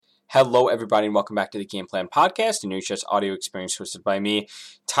Hello, everybody, and welcome back to the Game Plan Podcast, a new Jets audio experience hosted by me,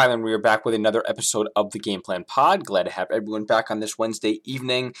 Tyler, and we are back with another episode of the Game Plan Pod. Glad to have everyone back on this Wednesday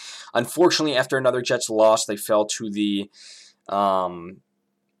evening. Unfortunately, after another Jets loss, they fell to the Buffalo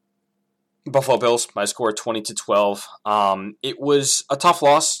Bills by a score of 20-12. It was a tough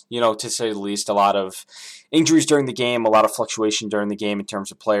loss, to say the least. A lot of injuries during the game, a lot of fluctuation during the game in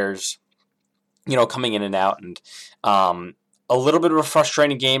terms of players, coming in and out, and a little bit of a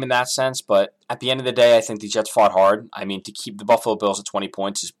frustrating game in that sense, but at the end of the day, I think the Jets fought hard. I mean, to keep the Buffalo Bills at 20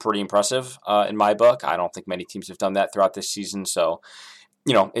 points is pretty impressive in my book. I don't think many teams have done that throughout this season. So,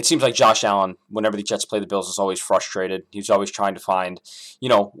 it seems like Josh Allen, whenever the Jets play the Bills, is always frustrated. He's always trying to find,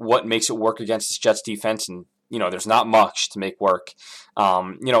 what makes it work against this Jets defense. And, there's not much to make work,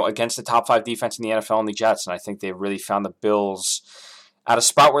 against the top 5 defense in the NFL and the Jets. And I think they've really found the Bills at a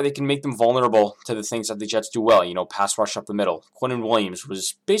spot where they can make them vulnerable to the things that the Jets do well, pass rush up the middle. Quinnen Williams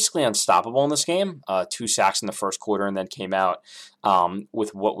was basically unstoppable in this game, 2 sacks in the first quarter, and then came out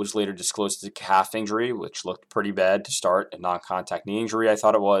with what was later disclosed as a calf injury, which looked pretty bad to start, a non-contact knee injury, I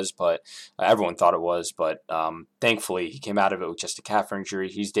thought it was, but everyone thought it was, but thankfully he came out of it with just a calf injury.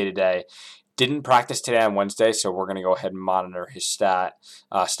 He's day-to-day. Didn't practice today on Wednesday, so we're going to go ahead and monitor his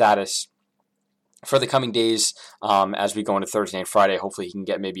status for the coming days as we go into Thursday and Friday. Hopefully he can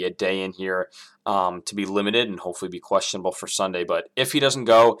get maybe a day in here to be limited and hopefully be questionable for Sunday. But if he doesn't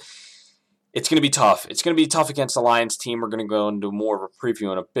go, it's going to be tough. It's going to be tough against the Lions team. We're going to go into more of a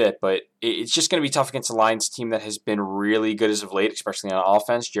preview in a bit, but it's just going to be tough against the Lions team that has been really good as of late, especially on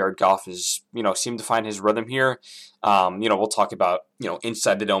offense. Jared Goff has, seemed to find his rhythm here. We'll talk about,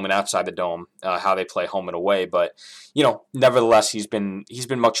 inside the dome and outside the dome, how they play home and away. But, nevertheless, he's been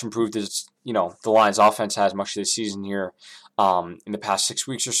much improved as, the Lions offense has much of the season here. In the past 6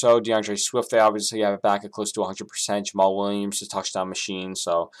 weeks or so. DeAndre Swift, they obviously have it back at close to 100%. Jamal Williams, a touchdown machine.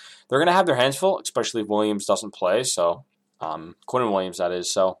 So they're going to have their hands full, especially if Williams doesn't play. So Quinnen Williams, that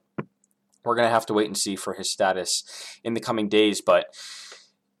is. So we're going to have to wait and see for his status in the coming days. But,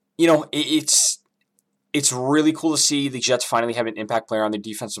 it's really cool to see the Jets finally have an impact player on the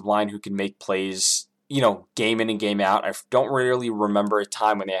defensive line who can make plays, game in and game out. I don't really remember a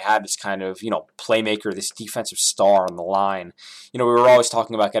time when they had this kind of, playmaker, this defensive star on the line. We were always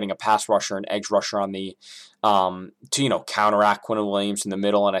talking about getting a pass rusher, an edge rusher on the, to, counteract Quinnen Williams in the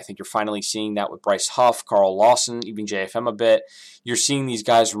middle. And I think you're finally seeing that with Bryce Huff, Carl Lawson, even JFM a bit. You're seeing these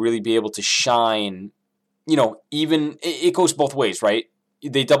guys really be able to shine, even, it goes both ways, right?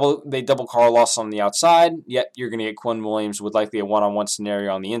 They double Carl Lawson on the outside, yet you're going to get Quinnen Williams with likely a one-on-one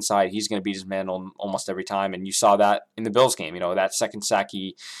scenario on the inside. He's going to beat his man almost every time, and you saw that in the Bills game. That second sack,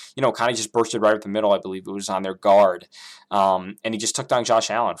 he, kind of just bursted right up the middle. I believe it was on their guard, and he just took down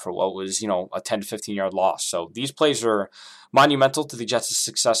Josh Allen for what was, a 10 to 15-yard loss. So these plays are monumental to the Jets'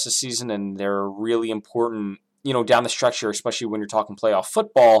 success this season, and they're really important, down the stretch here, especially when you're talking playoff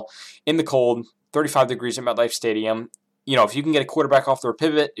football in the cold, 35 degrees at MetLife Stadium. If you can get a quarterback off their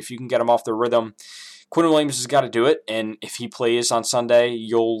pivot, if you can get them off their rhythm, Quinnen Williams has got to do it. And if he plays on Sunday,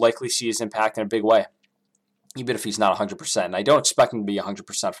 you'll likely see his impact in a big way, even if he's not 100%. And I don't expect him to be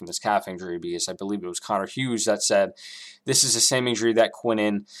 100% from this calf injury because I believe it was Connor Hughes that said this is the same injury that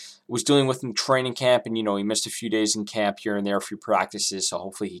Quinnen was dealing with in training camp. And, he missed a few days in camp here and there, a few practices. So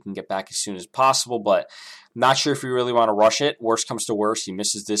hopefully he can get back as soon as possible. But I'm not sure if you really want to rush it. Worst comes to worst, he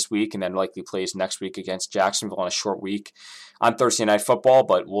misses this week and then likely plays next week against Jacksonville on a short week on Thursday Night Football.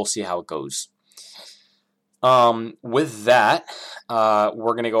 But we'll see how it goes. With that,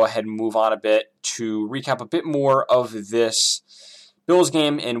 we're going to go ahead and move on a bit to recap a bit more of this Bills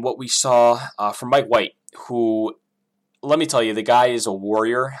game and what we saw from Mike White, who, let me tell you, the guy is a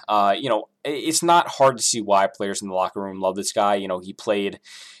warrior. It's not hard to see why players in the locker room love this guy. He played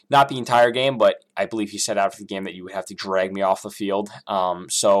not the entire game, but I believe he said after the game that you would have to drag me off the field.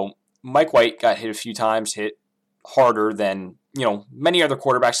 So Mike White got hit a few times, hit harder than many other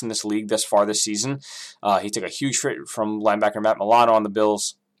quarterbacks in this league thus far this season. He took a huge hit from linebacker Matt Milano on the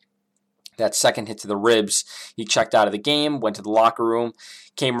Bills. That second hit to the ribs, he checked out of the game, went to the locker room,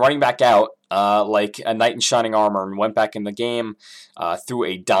 came running back out like a knight in shining armor and went back in the game, threw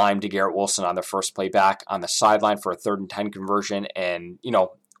a dime to Garrett Wilson on the first play back on the sideline for a 3rd and 10 conversion and,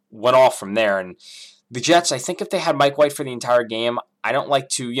 went off from there. And the Jets, I think if they had Mike White for the entire game, I don't like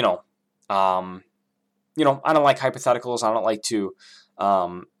to, I don't like hypotheticals. I don't like to,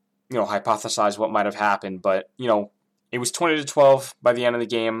 hypothesize what might have happened. But, it was 20-12 by the end of the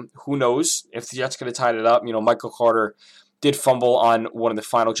game. Who knows if the Jets could have tied it up. Michael Carter did fumble on one of the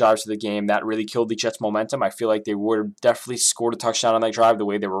final drives of the game. That really killed the Jets' momentum. I feel like they would have definitely scored a touchdown on that drive the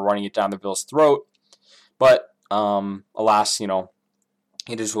way they were running it down the Bills' throat. But, alas,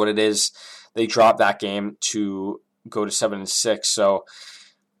 It is what it is. They dropped that game to go to 7-6. So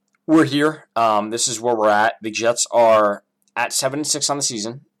we're here. This is where we're at. The Jets are at 7-6 on the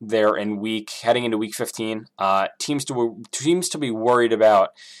season. They're heading into week 15. Teams to be worried about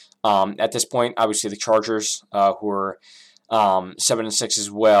at this point. Obviously, the Chargers, who are 7-6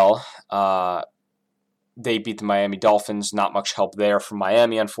 as well. They beat the Miami Dolphins. Not much help there from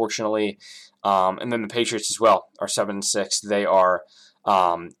Miami, unfortunately. And then the Patriots as well are 7-6. They are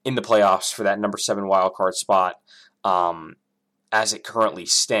in the playoffs for that number 7 wild card spot as it currently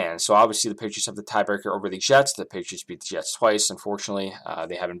stands. So obviously the Patriots have the tiebreaker over the Jets. The Patriots beat the Jets twice. Unfortunately,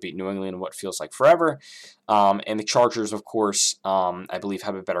 they haven't beat New England in what feels like forever. And the Chargers, of course, I believe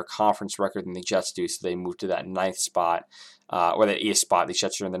have a better conference record than the Jets do, so they moved to that 9th spot, or that 8th spot. The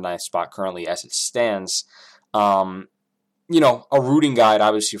Jets are in the 9th spot currently as it stands. A rooting guide,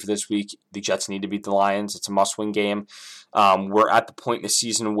 obviously, for this week. The Jets need to beat the Lions. It's a must-win game. We're at the point in the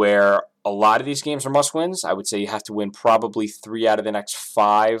season where a lot of these games are must-wins. I would say you have to win probably 3 out of the next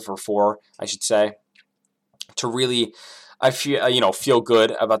 5 or 4, I should say, to really, feel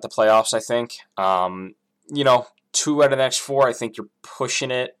good about the playoffs, I think. 2 out of the next 4, I think you're pushing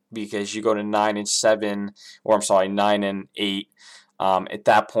it because you go to 9-7, 9-8. At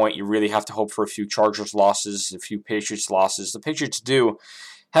that point, you really have to hope for a few Chargers losses, a few Patriots losses. The Patriots do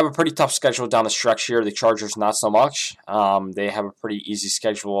have a pretty tough schedule down the stretch here. The Chargers, not so much. They have a pretty easy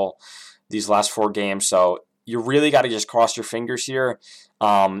schedule these last 4 games. So you really got to just cross your fingers here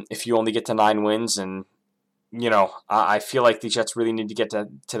if you only get to 9 wins. And, I feel like the Jets really need to get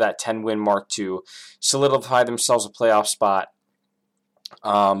to that 10-win mark to solidify themselves a playoff spot.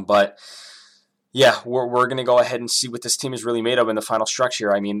 But yeah, we're going to go ahead and see what this team is really made of in the final stretch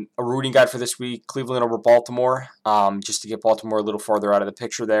here. I mean, a rooting guide for this week, Cleveland over Baltimore, just to get Baltimore a little farther out of the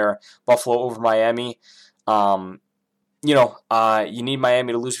picture there. Buffalo over Miami. You need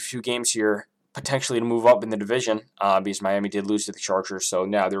Miami to lose a few games here, potentially to move up in the division, because Miami did lose to the Chargers, so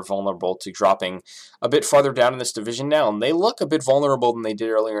now they're vulnerable to dropping a bit farther down in this division now, and they look a bit vulnerable than they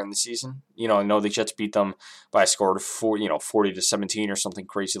did earlier in the season. I know the Jets beat them by a score of 40-17 or something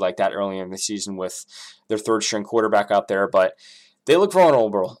crazy like that earlier in the season with their third-string quarterback out there, but they look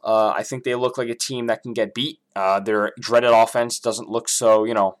vulnerable. I think they look like a team that can get beat. Their dreaded offense doesn't look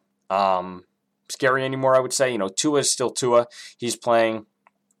so, scary anymore, I would say. Tua is still Tua. He's playing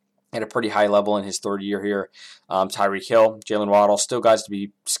at a pretty high level in his third year here. Tyreek Hill, Jalen Waddle, still guys to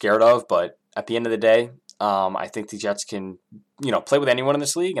be scared of, but at the end of the day, I think the Jets can, play with anyone in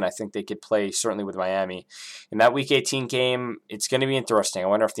this league, and I think they could play certainly with Miami. In that Week 18 game, it's going to be interesting. I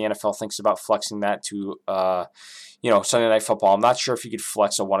wonder if the NFL thinks about flexing that to, Sunday Night Football. I'm not sure if you could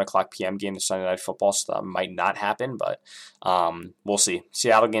flex a 1 o'clock p.m. game to Sunday Night Football, so that might not happen, but we'll see.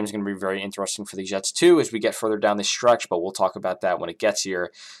 Seattle game is going to be very interesting for the Jets, too, as we get further down the stretch, but we'll talk about that when it gets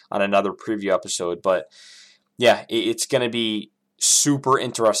here on another preview episode. But, yeah, it's going to be super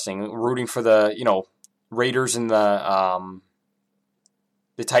interesting. Rooting for the, Raiders and the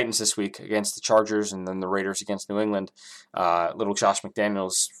Titans this week against the Chargers, and then the Raiders against New England. Little Josh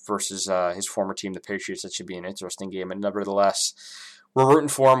McDaniels versus his former team, the Patriots. That should be an interesting game. And nevertheless, we're rooting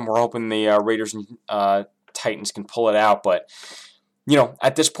for him. We're hoping the Raiders and Titans can pull it out. But,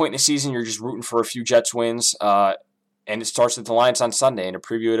 at this point in the season, you're just rooting for a few Jets wins. And it starts with the Lions on Sunday. And to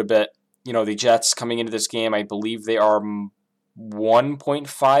preview it a bit, the Jets coming into this game, I believe they are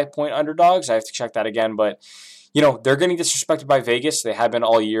 1.5 point underdogs. I have to check that again, but they're getting disrespected by Vegas. They have been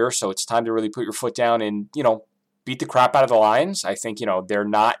all year, so it's time to really put your foot down and beat the crap out of the Lions. I think they're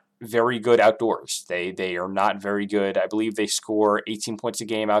not very good outdoors. They are not very good. I believe they score 18 points a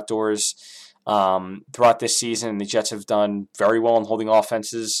game outdoors throughout this season. The Jets have done very well in holding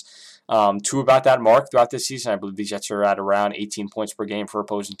offenses to about that mark throughout this season. I believe the Jets are at around 18 points per game for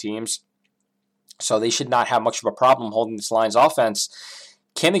opposing teams. So they should not have much of a problem holding this Lions offense.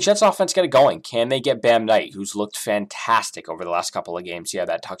 Can the Jets offense get it going? Can they get Bam Knight, who's looked fantastic over the last couple of games? He had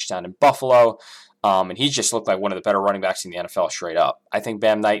that touchdown in Buffalo, and he just looked like one of the better running backs in the NFL straight up. I think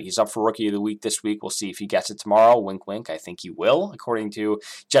Bam Knight, he's up for Rookie of the Week this week. We'll see if he gets it tomorrow. Wink, wink. I think he will, according to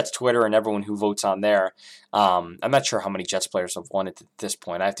Jets Twitter and everyone who votes on there. I'm not sure how many Jets players have won it at this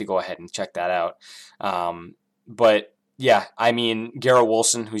point. I have to go ahead and check that out. But yeah, I mean, Garrett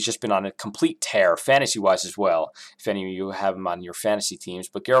Wilson, who's just been on a complete tear, fantasy-wise as well, if any of you have him on your fantasy teams.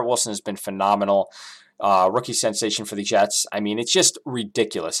 But Garrett Wilson has been phenomenal. Rookie sensation for the Jets. I mean, it's just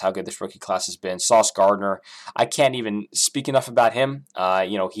ridiculous how good this rookie class has been. Sauce Gardner, I can't even speak enough about him.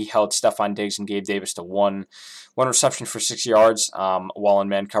 He held Stephon Diggs and Gabe Davis to one reception for 6 yards while in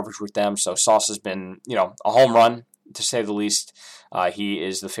man coverage with them. So Sauce has been, a home run. to say the least. He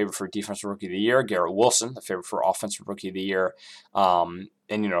is the favorite for Defensive Rookie of the Year. Garrett Wilson, the favorite for Offensive Rookie of the Year. And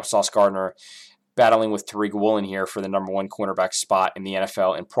Sauce Gardner battling with Tariq Woolen here for the number one cornerback spot in the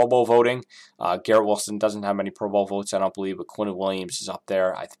NFL in Pro Bowl voting. Garrett Wilson doesn't have many Pro Bowl votes, I don't believe, but Quinn Williams is up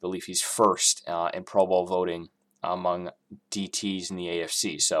there. I believe he's first in Pro Bowl voting among DTs in the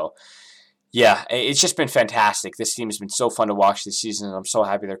AFC. So, yeah, it's just been fantastic. This team has been so fun to watch this season, and I'm so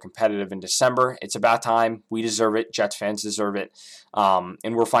happy they're competitive in December. It's about time. We deserve it. Jets fans deserve it. And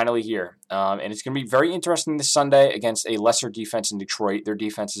we're finally here. And it's going to be very interesting this Sunday against a lesser defense in Detroit. Their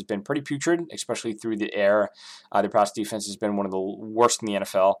defense has been pretty putrid, especially through the air. Their pass defense has been one of the worst in the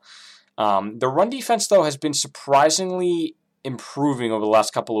NFL. The run defense, though, has been surprisingly improving over the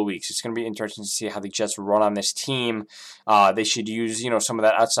last couple of weeks. It's going to be interesting to see how the Jets run on this team. They should use, some of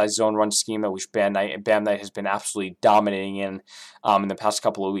that outside zone run scheme that which Bam Knight has been absolutely dominating in the past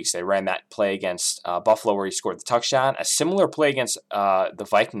couple of weeks. They ran that play against Buffalo where he scored the touchdown. A similar play against the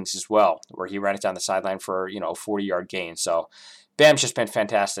Vikings as well, where he ran it down the sideline for a 40-yard gain. So Bam's just been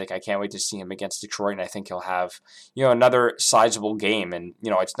fantastic. I can't wait to see him against Detroit, and I think he'll have, another sizable game. And,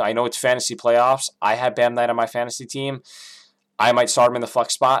 I know it's fantasy playoffs. I had Bam Knight on my fantasy team. I might start him in the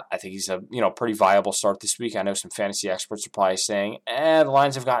flex spot. I think he's a pretty viable start this week. I know some fantasy experts are probably saying, the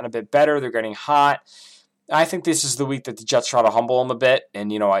lines have gotten a bit better. They're getting hot. I think this is the week that the Jets try to humble him a bit.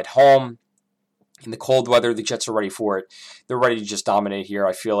 And, at home, in the cold weather, the Jets are ready for it. They're ready to just dominate here.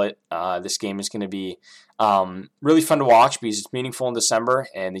 I feel it. This game is going to be really fun to watch because it's meaningful in December,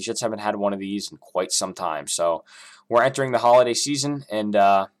 and the Jets haven't had one of these in quite some time. So we're entering the holiday season, and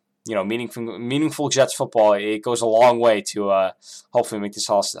meaningful Jets football, it goes a long way to hopefully make this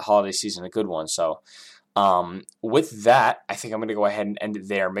holiday season a good one. So with that, I think I'm going to go ahead and end it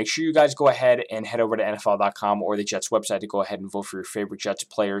there. Make sure you guys go ahead and head over to NFL.com or the Jets website to go ahead and vote for your favorite Jets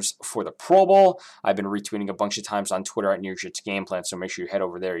players for the Pro Bowl. I've been retweeting a bunch of times on Twitter at New York Jets Game Plan, so make sure you head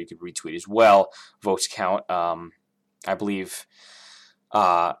over there. You can retweet as well. Votes count, I believe,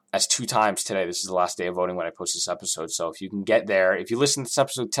 as 2 times today. This is the last day of voting when I post this episode. So if you can get there, if you listen to this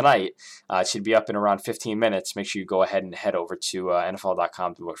episode tonight, it should be up in around 15 minutes. Make sure you go ahead and head over to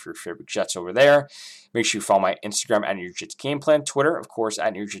NFL.com to vote for your favorite Jets over there. Make sure you follow my Instagram at New York Jets Game Plan, Twitter, of course,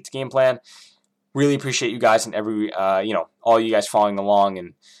 at New York Jets Game Plan. Really appreciate you guys and all you guys following along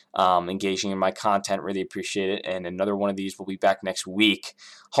and engaging in my content. Really appreciate it. And another one of these will be back next week,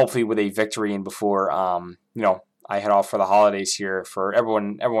 hopefully with a victory and before, I head off for the holidays here. For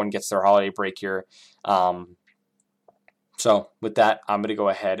everyone gets their holiday break here. So with that, I'm going to go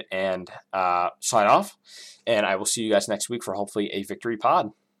ahead and sign off, and I will see you guys next week for hopefully a victory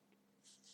pod.